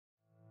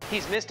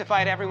He's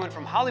mystified everyone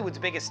from Hollywood's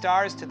biggest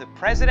stars to the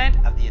President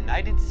of the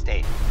United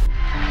States.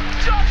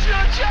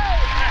 Joshua J.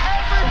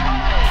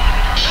 Everybody!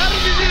 How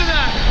did you do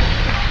that?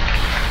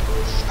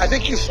 I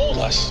think you fooled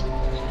us.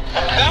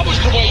 That was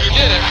the way you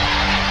did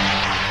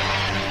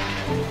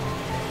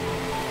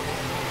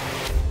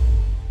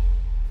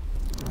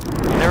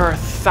it. There are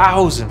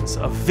thousands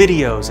of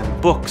videos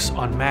and books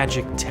on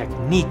magic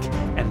technique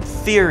and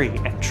theory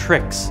and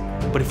tricks.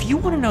 But if you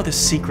want to know the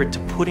secret to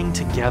putting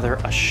together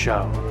a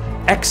show,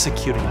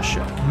 executing a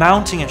show,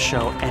 mounting a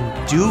show,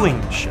 and doing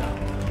the show,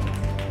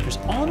 there's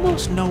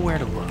almost nowhere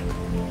to look.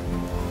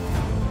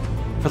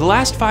 For the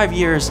last 5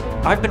 years,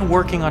 I've been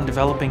working on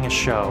developing a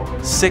show,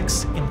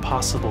 6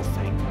 Impossible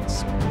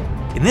Things.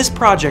 In this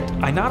project,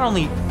 I not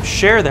only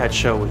share that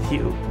show with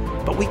you,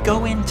 but we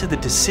go into the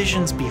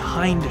decisions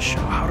behind a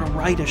show, how to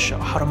write a show,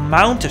 how to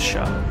mount a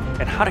show,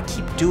 and how to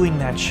keep doing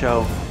that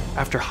show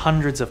after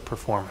hundreds of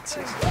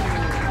performances.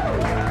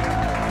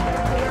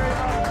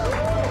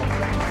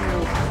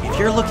 If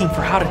you're looking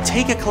for how to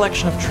take a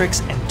collection of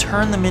tricks and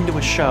turn them into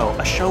a show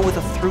with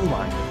a through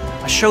line,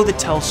 a show that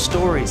tells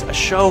stories, a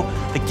show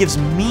that gives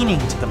meaning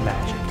to the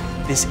magic,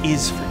 this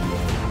is for you.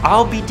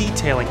 I'll be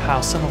detailing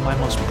how some of my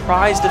most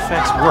prized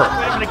effects work.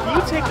 Wait a minute,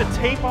 can you take the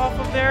tape off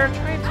of there?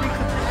 Try and take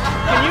the...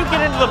 Can you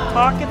get into the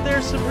pocket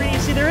there, Sabrina?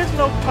 See, there is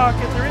no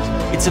pocket, there is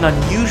no... It's an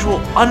unusual,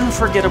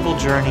 unforgettable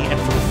journey, and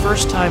for the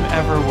first time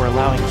ever, we're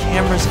allowing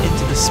cameras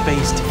into the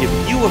space to give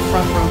you a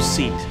front row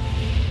seat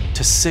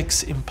to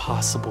 6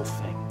 impossible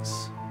things.